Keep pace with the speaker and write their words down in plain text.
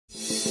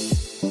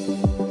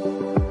Welcome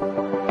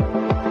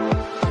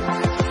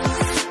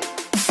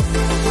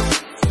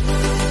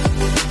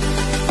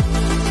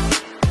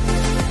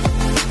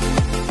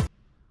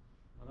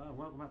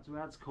back to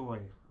Ad's Koi.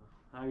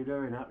 How you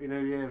doing? Happy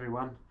New Year,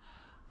 everyone.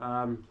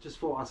 Just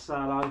thought I'd say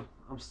hello.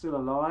 I'm still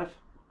alive,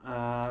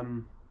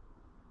 and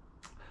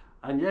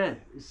yeah,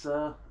 it's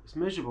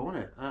miserable,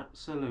 isn't it?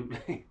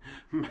 Absolutely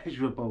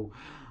miserable.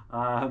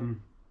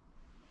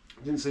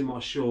 Didn't see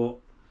my short.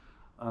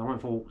 I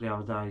went for a walk the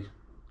other day.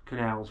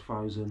 Canal's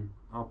frozen.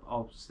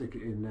 I'll stick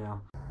it in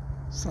now.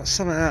 It's like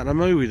something out of the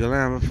movie, The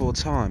Land Before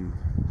Time.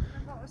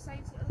 Remember what I was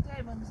saying to you the other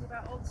day, Mumsy,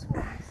 about all the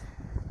swans?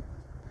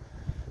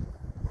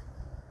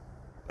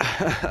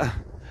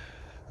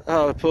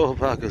 Oh, the poor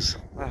buggers.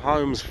 Their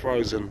home's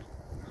frozen.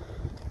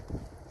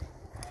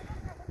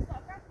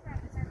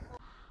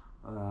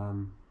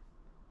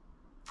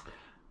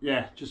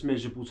 Yeah, just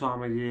miserable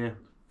time of year.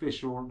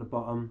 Fish are all at the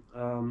bottom.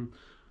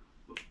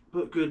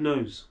 But good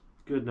news.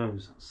 Good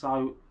news.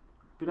 So,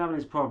 been having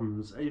these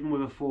problems, even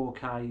with a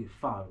 4K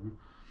phone.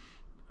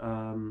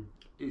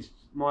 It's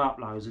my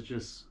uploads are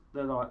just,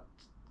 they're like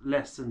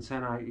less than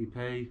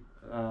 1080p,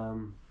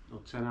 or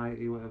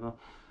 1080, whatever.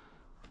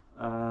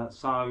 I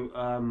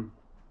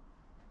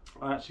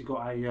actually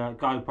got a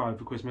GoPro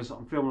for Christmas.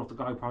 I'm filming off the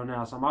GoPro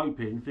now, so I'm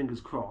hoping,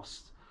 fingers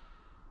crossed,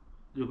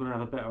 you're going to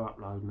have a better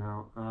upload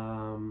now.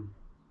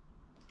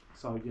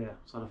 So yeah,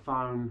 so the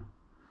phone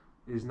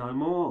is no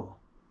more.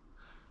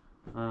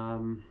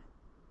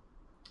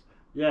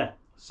 Yeah,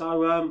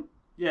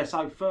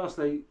 so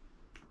firstly,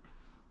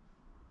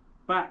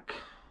 back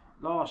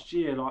last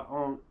year, like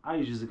on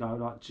ages ago,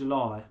 like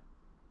July,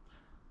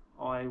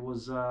 I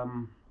was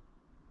done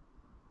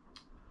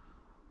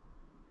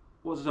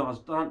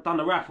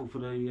the raffle for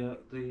the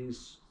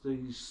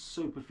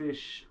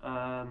Superfish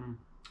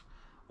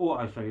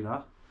auto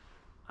feeder,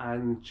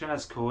 and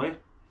Chaz Koi,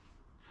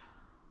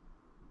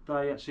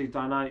 they actually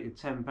donated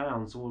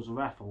 £10 towards the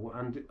raffle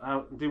and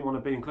didn't want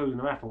to be included in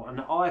the raffle,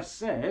 and I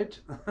said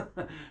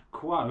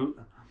quote,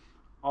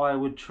 I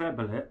would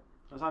treble it.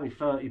 It was only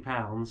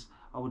 £30.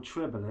 I would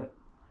treble it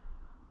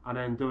and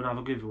then do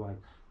another giveaway.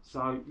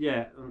 So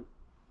yeah,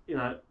 you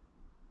know,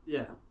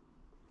 yeah,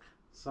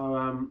 so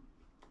I'm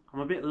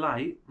a bit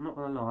late, I'm not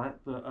going to lie,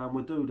 but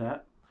we'll do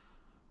that.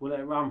 We'll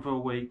let it run for a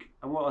week,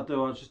 and what I'll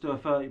do, I'll just do a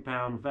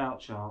 £30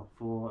 voucher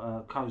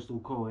for Coastal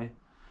Koi,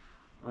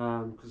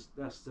 because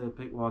that's the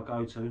people I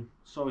go to.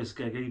 Sorry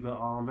Skeggy, but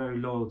I'm very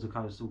loyal to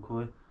Coastal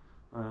Koi.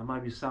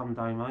 Maybe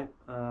someday, mate.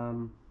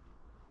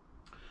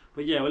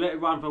 But yeah, we'll let it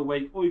run for a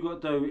week. All you've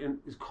got to do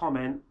is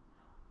comment,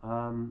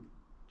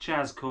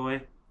 Chaz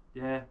Koi,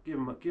 yeah, give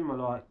them a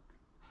like,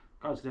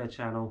 go to their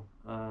channel.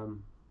 Yeah,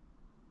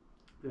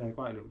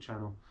 great little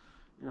channel.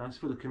 You know, it's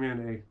for the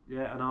community,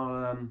 yeah, and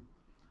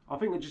I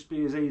think it'd just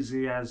be as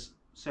easy as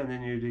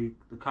sending you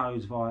the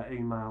codes via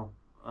email.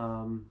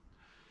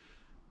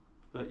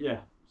 But yeah,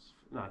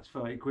 no, it's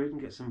 30 quid,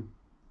 and get some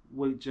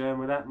wheat germ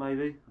with that,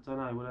 maybe. I don't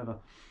know, whatever.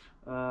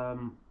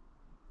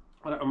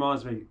 That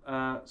reminds me,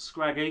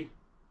 Scraggy,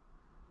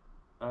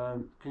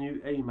 can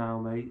you email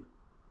me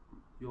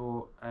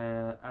your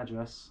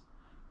address?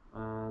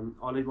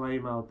 I'll leave my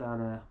email down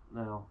there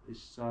now.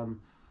 It's I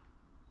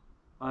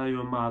owe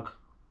you a mug.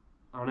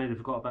 I nearly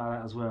forgot about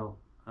that as well.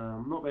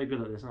 I'm not very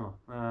good at this, am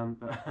I?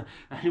 But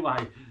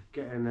anyway,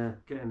 get in there.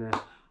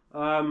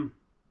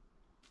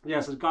 Yeah,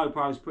 so the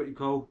GoPro's pretty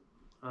cool.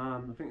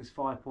 I think it's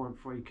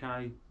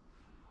 5.3K.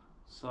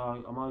 So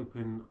I'm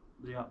hoping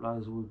the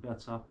uploads will be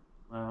better.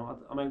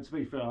 I mean, to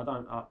be fair, I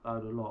don't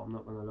upload a lot, I'm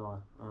not going to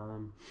lie.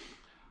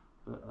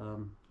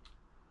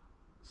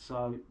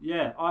 So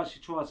yeah, I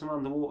actually tried some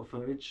underwater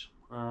footage.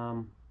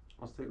 I'll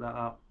stick that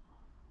up.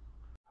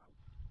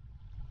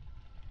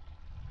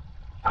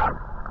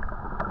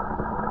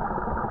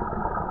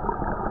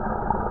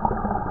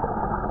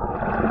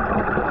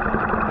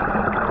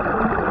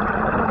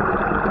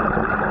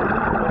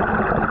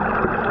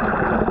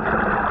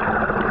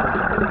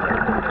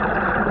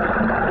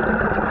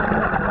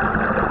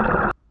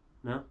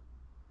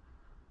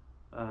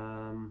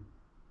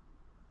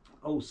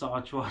 Also,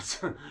 I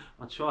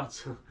tried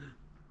to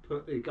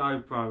put the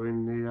GoPro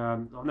in the.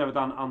 I've never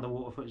done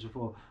underwater footage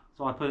before,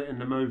 so I put it in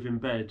the moving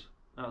bed.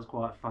 That was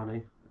quite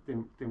funny. It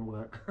didn't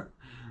work.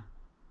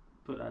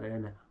 Put that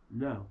in there.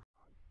 No.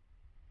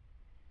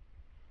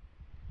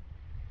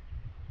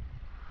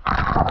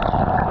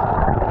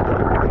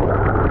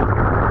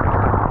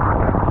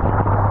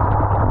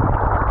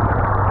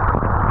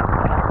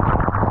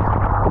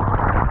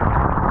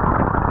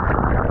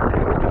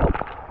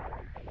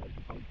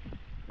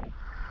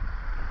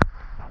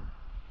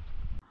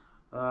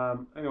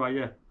 Anyway,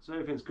 yeah, so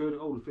everything's good.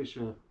 All the fish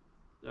are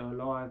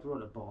alive. They're at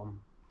the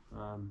bottom.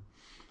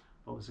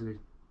 Obviously,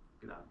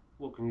 you know,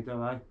 what can you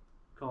do, eh?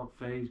 Can't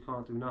feed,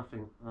 can't do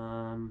nothing.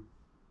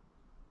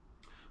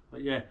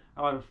 But yeah,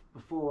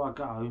 before I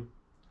go,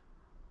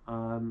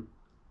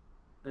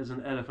 there's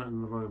an elephant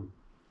in the room.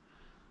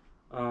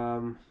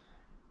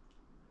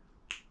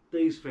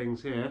 These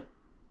things here,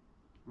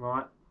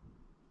 right?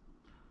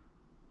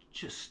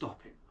 Just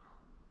stop it.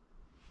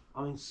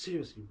 I mean,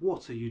 seriously,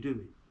 what are you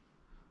doing?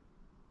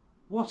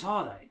 What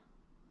are they?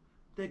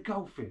 They're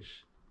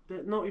goldfish.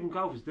 They're not even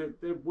goldfish.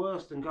 They're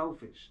worse than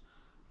goldfish.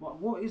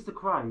 What is the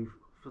crave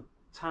for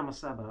Tama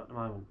Saba at the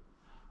moment?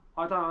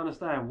 I don't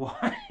understand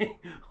why.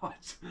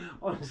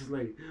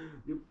 Honestly,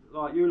 you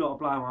lot are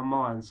blowing my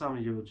mind. Some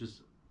of you are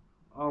just,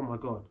 oh my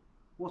god,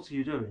 what are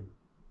you doing?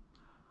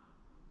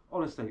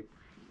 Honestly.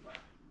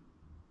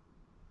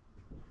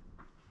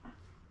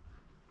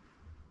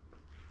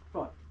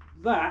 Right,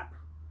 that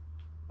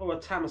or a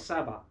Tama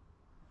Saba.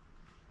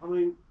 I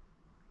mean,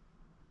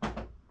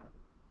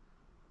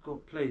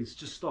 God, please,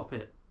 just stop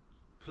it.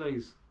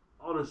 Please,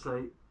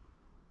 honestly.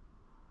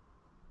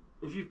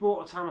 If you've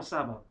bought a Tama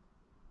Saba,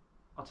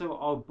 I'll tell you what,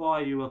 I'll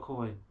buy you a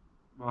koi.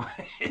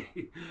 Right?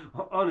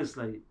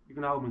 Honestly, you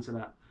can hold me to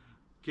that.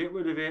 Get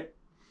rid of it.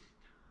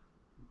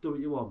 Do what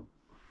you want.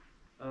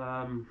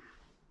 Oh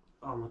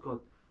my god.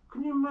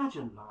 Can you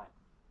imagine, like,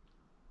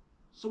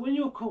 so when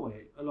your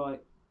koi are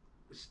like,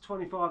 it's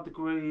 25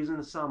 degrees in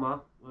the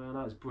summer, well, I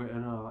know it's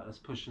Britain, alright, that's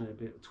pushing it a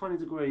bit, 20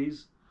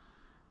 degrees,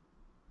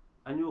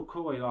 and your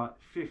koi like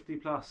 50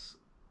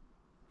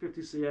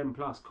 cm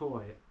plus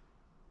koi,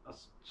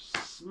 that's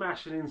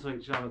smashing into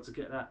each other to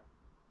get that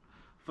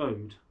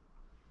food.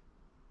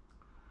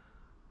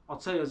 I'll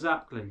tell you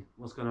exactly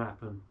what's going to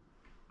happen.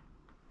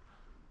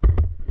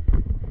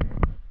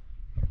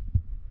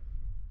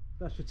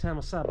 That's your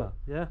Tama Saba,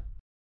 yeah?